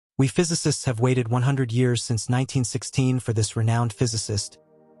We physicists have waited 100 years since 1916 for this renowned physicist,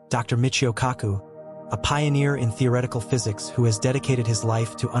 Dr. Michio Kaku, a pioneer in theoretical physics who has dedicated his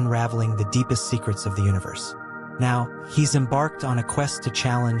life to unraveling the deepest secrets of the universe. Now, he's embarked on a quest to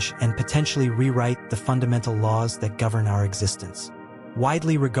challenge and potentially rewrite the fundamental laws that govern our existence.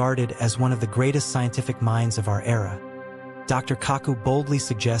 Widely regarded as one of the greatest scientific minds of our era, Dr. Kaku boldly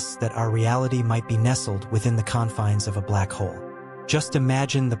suggests that our reality might be nestled within the confines of a black hole. Just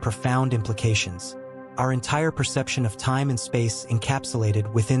imagine the profound implications. Our entire perception of time and space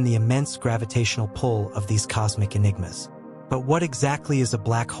encapsulated within the immense gravitational pull of these cosmic enigmas. But what exactly is a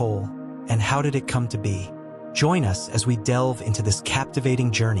black hole, and how did it come to be? Join us as we delve into this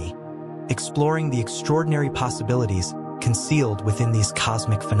captivating journey, exploring the extraordinary possibilities concealed within these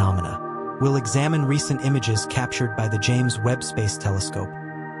cosmic phenomena. We'll examine recent images captured by the James Webb Space Telescope,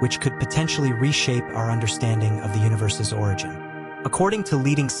 which could potentially reshape our understanding of the universe's origin. According to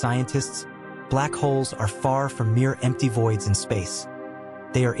leading scientists, black holes are far from mere empty voids in space.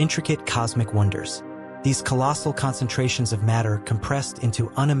 They are intricate cosmic wonders. These colossal concentrations of matter compressed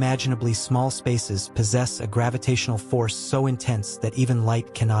into unimaginably small spaces possess a gravitational force so intense that even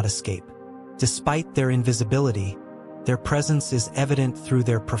light cannot escape. Despite their invisibility, their presence is evident through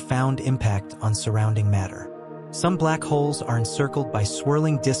their profound impact on surrounding matter. Some black holes are encircled by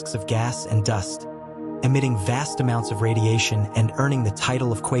swirling disks of gas and dust, emitting vast amounts of radiation and earning the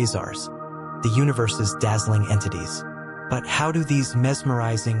title of quasars, the universe's dazzling entities. But how do these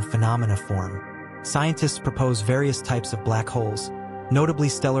mesmerizing phenomena form? Scientists propose various types of black holes, notably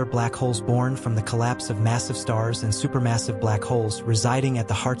stellar black holes born from the collapse of massive stars and supermassive black holes residing at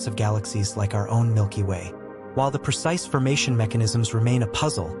the hearts of galaxies like our own Milky Way. While the precise formation mechanisms remain a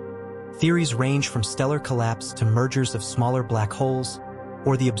puzzle, theories range from stellar collapse to mergers of smaller black holes,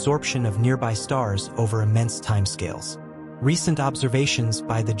 or the absorption of nearby stars over immense timescales. Recent observations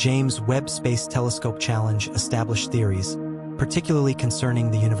by the James Webb Space Telescope challenge established theories, particularly concerning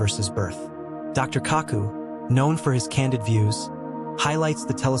the universe's birth. Dr. Kaku, known for his candid views, highlights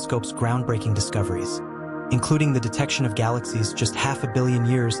the telescope's groundbreaking discoveries, including the detection of galaxies just 500 million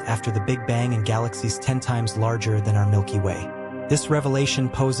years after the Big Bang and galaxies 10 times larger than our Milky Way. This revelation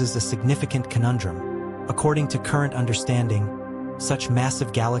poses a significant conundrum. According to current understanding, such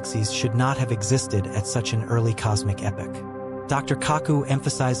massive galaxies should not have existed at such an early cosmic epoch. Dr. Kaku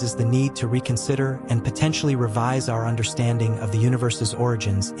emphasizes the need to reconsider and potentially revise our understanding of the universe's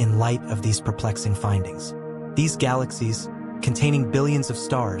origins in light of these perplexing findings. These galaxies, containing billions of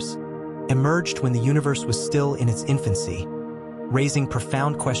stars, emerged when the universe was still in its infancy, raising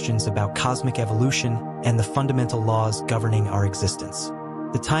profound questions about cosmic evolution and the fundamental laws governing our existence.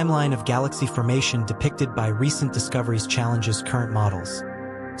 The timeline of galaxy formation depicted by recent discoveries challenges current models,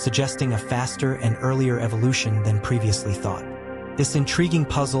 suggesting a faster and earlier evolution than previously thought. This intriguing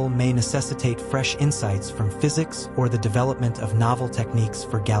puzzle may necessitate fresh insights from physics or the development of novel techniques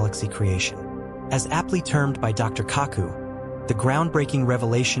for galaxy creation. As aptly termed by Dr. Kaku, the groundbreaking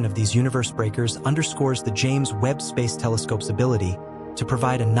revelation of these universe breakers underscores the James Webb Space Telescope's ability to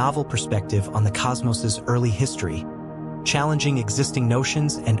provide a novel perspective on the cosmos's early history, challenging existing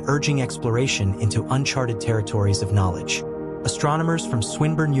notions and urging exploration into uncharted territories of knowledge. Astronomers from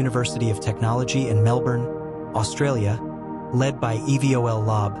Swinburne University of Technology in Melbourne, Australia, led by EVOL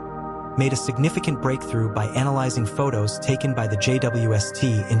Lob, made a significant breakthrough by analyzing photos taken by the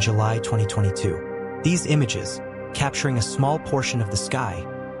JWST in July 2022. These images, capturing a small portion of the sky,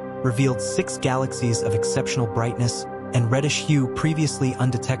 revealed 6 galaxies of exceptional brightness and reddish hue previously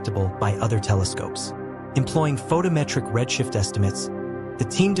undetectable by other telescopes. Employing photometric redshift estimates, the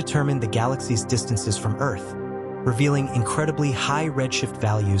team determined the galaxies' distances from Earth, revealing incredibly high redshift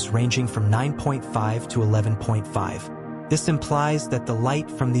values ranging from 9.5 to 11.5. This implies that the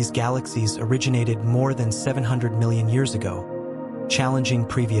light from these galaxies originated more than 700 million years ago, challenging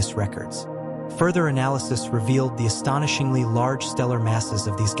previous records. Further analysis revealed the astonishingly large stellar masses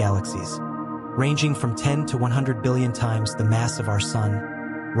of these galaxies, ranging from 10 to 100 billion times the mass of our Sun,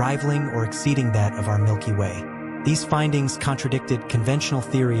 rivaling or exceeding that of our Milky Way. These findings contradicted conventional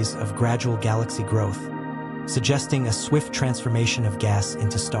theories of gradual galaxy growth, suggesting a swift transformation of gas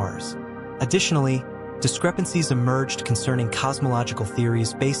into stars. Additionally, discrepancies emerged concerning cosmological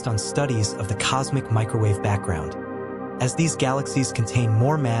theories based on studies of the cosmic microwave background. As these galaxies contain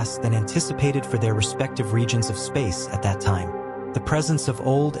more mass than anticipated for their respective regions of space at that time, the presence of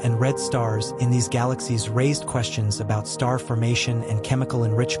old and red stars in these galaxies raised questions about star formation and chemical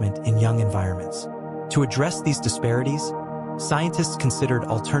enrichment in young environments. To address these disparities, scientists considered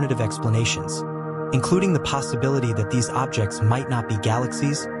alternative explanations, including the possibility that these objects might not be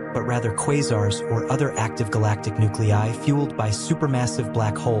galaxies, but rather quasars or other active galactic nuclei fueled by supermassive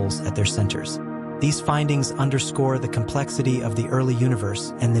black holes at their centers. These findings underscore the complexity of the early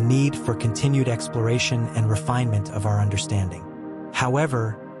universe and the need for continued exploration and refinement of our understanding.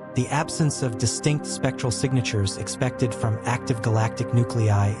 However, the absence of distinct spectral signatures expected from active galactic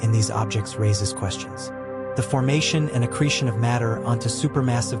nuclei in these objects raises questions. The formation and accretion of matter onto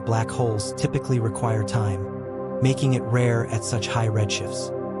supermassive black holes typically require time, making it rare at such high redshifts.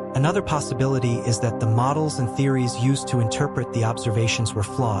 Another possibility is that the models and theories used to interpret the observations were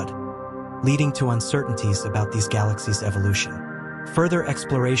flawed, leading to uncertainties about these galaxies' evolution. Further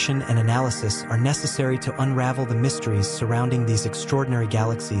exploration and analysis are necessary to unravel the mysteries surrounding these extraordinary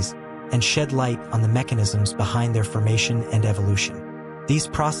galaxies and shed light on the mechanisms behind their formation and evolution. These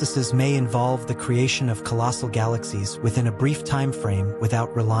processes may involve the creation of colossal galaxies within a brief time frame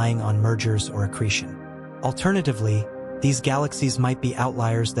without relying on mergers or accretion. Alternatively, these galaxies might be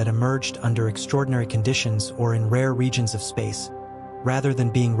outliers that emerged under extraordinary conditions or in rare regions of space, rather than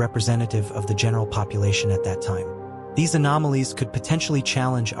being representative of the general population at that time. These anomalies could potentially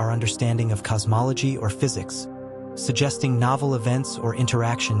challenge our understanding of cosmology or physics, suggesting novel events or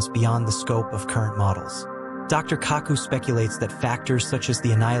interactions beyond the scope of current models. Dr. Kaku speculates that factors such as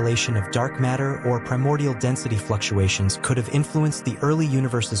the annihilation of dark matter or primordial density fluctuations could have influenced the early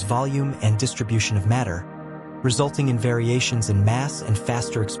universe's volume and distribution of matter, resulting in variations in mass and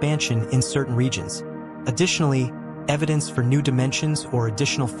faster expansion in certain regions. Additionally, evidence for new dimensions or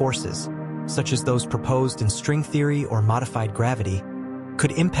additional forces, such as those proposed in string theory or modified gravity,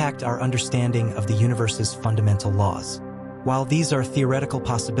 could impact our understanding of the universe's fundamental laws. While these are theoretical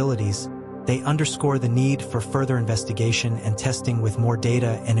possibilities, they underscore the need for further investigation and testing with more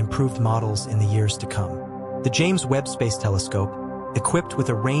data and improved models in the years to come. The James Webb Space Telescope, equipped with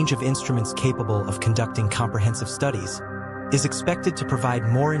a range of instruments capable of conducting comprehensive studies, is expected to provide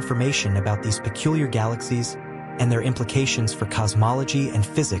more information about these peculiar galaxies and their implications for cosmology and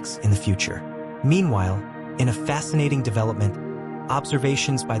physics in the future. Meanwhile, in a fascinating development,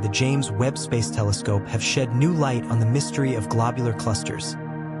 observations by the James Webb Space Telescope have shed new light on the mystery of globular clusters,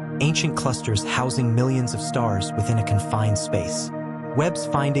 ancient clusters housing millions of stars within a confined space. Webb's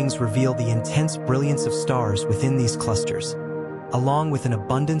findings reveal the intense brilliance of stars within these clusters, along with an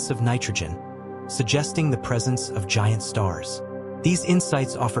abundance of nitrogen, suggesting the presence of giant stars. These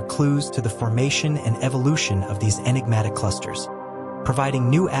insights offer clues to the formation and evolution of these enigmatic clusters, providing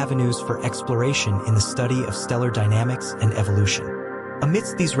new avenues for exploration in the study of stellar dynamics and evolution.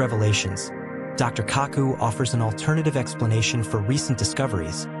 Amidst these revelations, Dr. Kaku offers an alternative explanation for recent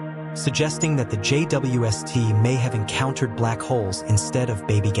discoveries, suggesting that the JWST may have encountered black holes instead of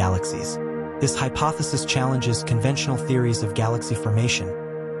baby galaxies. This hypothesis challenges conventional theories of galaxy formation,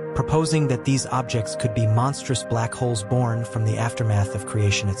 proposing that these objects could be monstrous black holes born from the aftermath of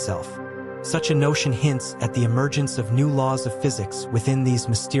creation itself. Such a notion hints at the emergence of new laws of physics within these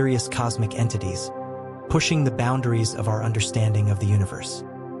mysterious cosmic entities, pushing the boundaries of our understanding of the universe.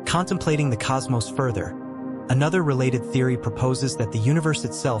 Contemplating the cosmos further, another related theory proposes that the universe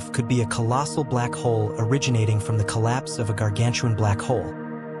itself could be a colossal black hole originating from the collapse of a gargantuan black hole,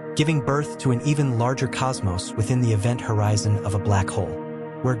 giving birth to an even larger cosmos within the event horizon of a black hole.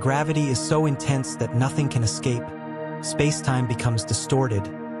 Where gravity is so intense that nothing can escape, space-time becomes distorted,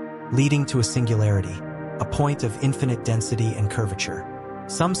 leading to a singularity, a point of infinite density and curvature.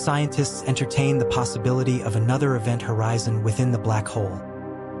 Some scientists entertain the possibility of another event horizon within the black hole,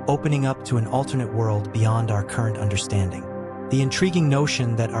 opening up to an alternate world beyond our current understanding. The intriguing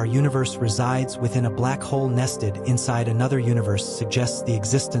notion that our universe resides within a black hole nested inside another universe suggests the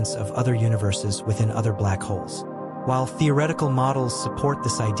existence of other universes within other black holes. While theoretical models support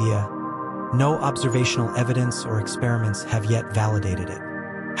this idea, no observational evidence or experiments have yet validated it.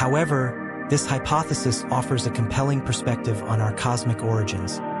 However, this hypothesis offers a compelling perspective on our cosmic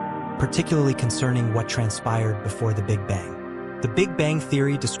origins, particularly concerning what transpired before the Big Bang. The Big Bang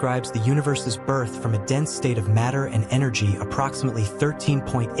theory describes the universe's birth from a dense state of matter and energy approximately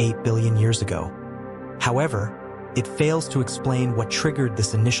 13.8 billion years ago. However, it fails to explain what triggered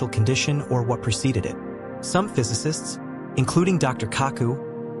this initial condition or what preceded it. Some physicists, including Dr.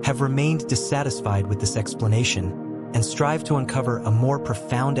 Kaku, have remained dissatisfied with this explanation and strive to uncover a more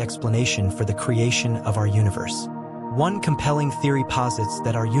profound explanation for the creation of our universe. One compelling theory posits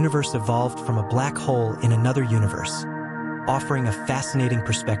that our universe evolved from a black hole in another universe, offering a fascinating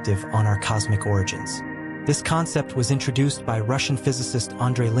perspective on our cosmic origins. This concept was introduced by Russian physicist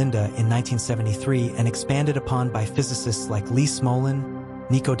Andrei Linda in 1973 and expanded upon by physicists like Lee Smolin,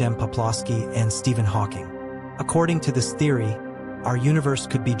 Nikodem Poplawski, and Stephen Hawking. According to this theory, our universe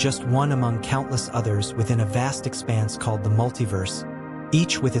could be just one among countless others within a vast expanse called the multiverse,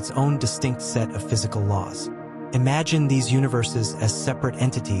 each with its own distinct set of physical laws. Imagine these universes as separate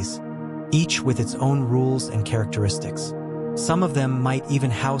entities, each with its own rules and characteristics. Some of them might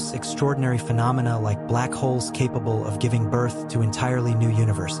even house extraordinary phenomena like black holes capable of giving birth to entirely new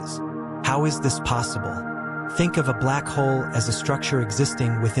universes. How is this possible? Think of a black hole as a structure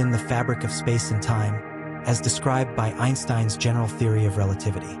existing within the fabric of space and time, as described by Einstein's general theory of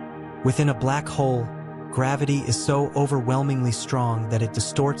relativity. Within a black hole, gravity is so overwhelmingly strong that it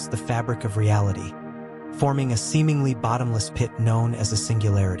distorts the fabric of reality, forming a seemingly bottomless pit known as a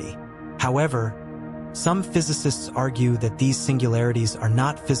singularity. However, some physicists argue that these singularities are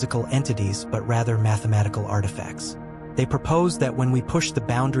not physical entities but rather mathematical artifacts. They propose that when we push the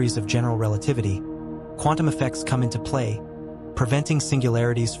boundaries of general relativity, quantum effects come into play, preventing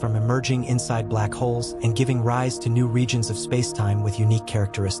singularities from emerging inside black holes and giving rise to new regions of spacetime with unique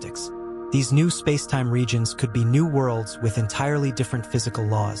characteristics. These new spacetime regions could be new worlds with entirely different physical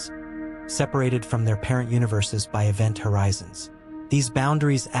laws, separated from their parent universes by event horizons. These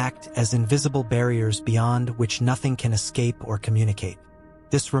boundaries act as invisible barriers beyond which nothing can escape or communicate.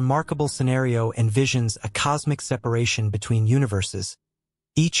 This remarkable scenario envisions a cosmic separation between universes,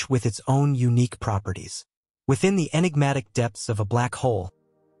 each with its own unique properties. Within the enigmatic depths of a black hole,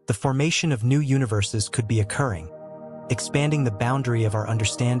 the formation of new universes could be occurring, expanding the boundary of our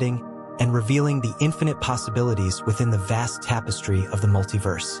understanding and revealing the infinite possibilities within the vast tapestry of the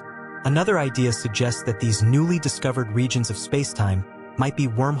multiverse. Another idea suggests that these newly discovered regions of spacetime might be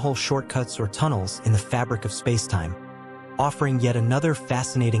wormhole shortcuts or tunnels in the fabric of spacetime, offering yet another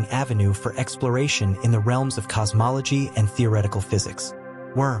fascinating avenue for exploration in the realms of cosmology and theoretical physics.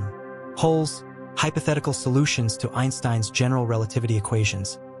 Wormholes, hypothetical solutions to Einstein's general relativity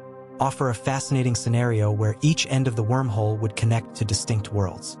equations, offer a fascinating scenario where each end of the wormhole would connect to distinct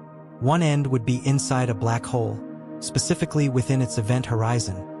worlds. One end would be inside a black hole, specifically within its event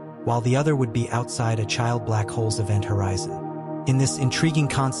horizon, while the other would be outside a child black hole's event horizon. In this intriguing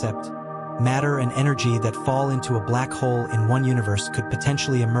concept, matter and energy that fall into a black hole in one universe could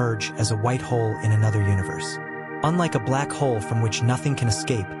potentially emerge as a white hole in another universe. Unlike a black hole from which nothing can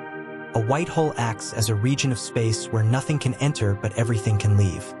escape, a white hole acts as a region of space where nothing can enter but everything can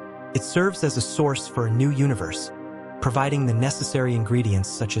leave. It serves as a source for a new universe, providing the necessary ingredients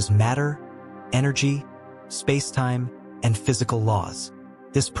such as matter, energy, space-time, and physical laws.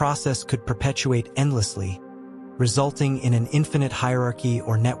 This process could perpetuate endlessly, resulting in an infinite hierarchy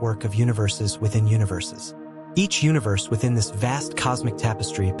or network of universes within universes. Each universe within this vast cosmic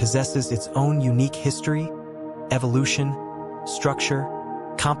tapestry possesses its own unique history, evolution, structure,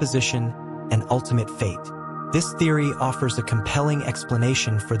 composition, and ultimate fate. This theory offers a compelling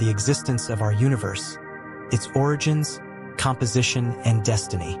explanation for the existence of our universe, its origins, composition, and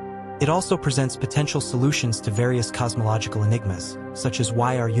destiny. It also presents potential solutions to various cosmological enigmas, such as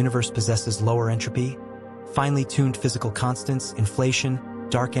why our universe possesses lower entropy, finely tuned physical constants, inflation,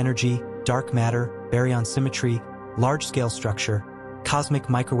 dark energy, dark matter, baryon symmetry, large-scale structure, cosmic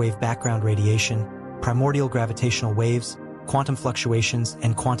microwave background radiation, primordial gravitational waves, quantum fluctuations,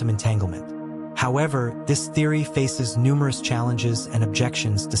 and quantum entanglement. However, this theory faces numerous challenges and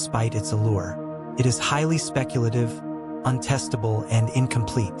objections despite its allure. It is highly speculative, untestable, and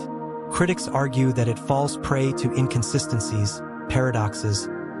incomplete. Critics argue that it falls prey to inconsistencies, paradoxes,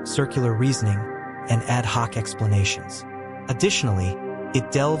 circular reasoning, and ad hoc explanations. Additionally,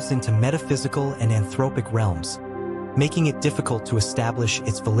 it delves into metaphysical and anthropic realms, making it difficult to establish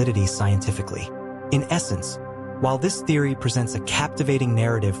its validity scientifically. In essence, while this theory presents a captivating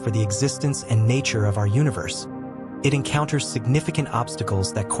narrative for the existence and nature of our universe, it encounters significant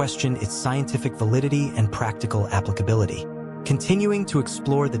obstacles that question its scientific validity and practical applicability. Continuing to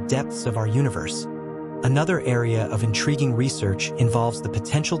explore the depths of our universe, another area of intriguing research involves the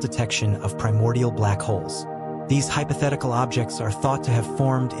potential detection of primordial black holes. These hypothetical objects are thought to have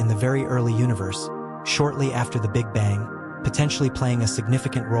formed in the very early universe, shortly after the Big Bang, potentially playing a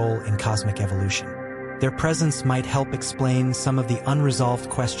significant role in cosmic evolution. Their presence might help explain some of the unresolved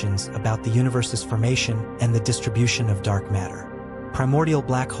questions about the universe's formation and the distribution of dark matter. Primordial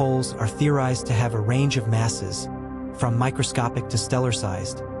black holes are theorized to have a range of masses, from microscopic to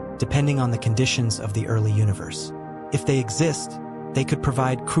stellar-sized, depending on the conditions of the early universe. If they exist, they could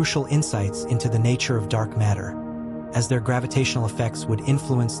provide crucial insights into the nature of dark matter, as their gravitational effects would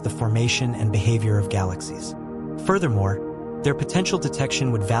influence the formation and behavior of galaxies. Furthermore, their potential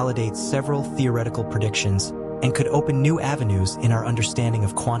detection would validate several theoretical predictions and could open new avenues in our understanding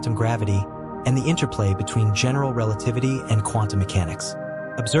of quantum gravity and the interplay between general relativity and quantum mechanics.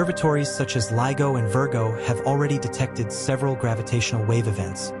 Observatories such as LIGO and Virgo have already detected several gravitational wave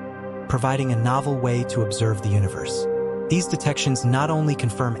events, providing a novel way to observe the universe. These detections not only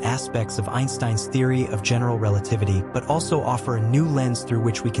confirm aspects of Einstein's theory of general relativity, but also offer a new lens through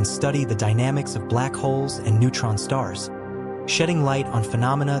which we can study the dynamics of black holes and neutron stars, shedding light on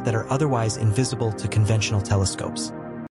phenomena that are otherwise invisible to conventional telescopes.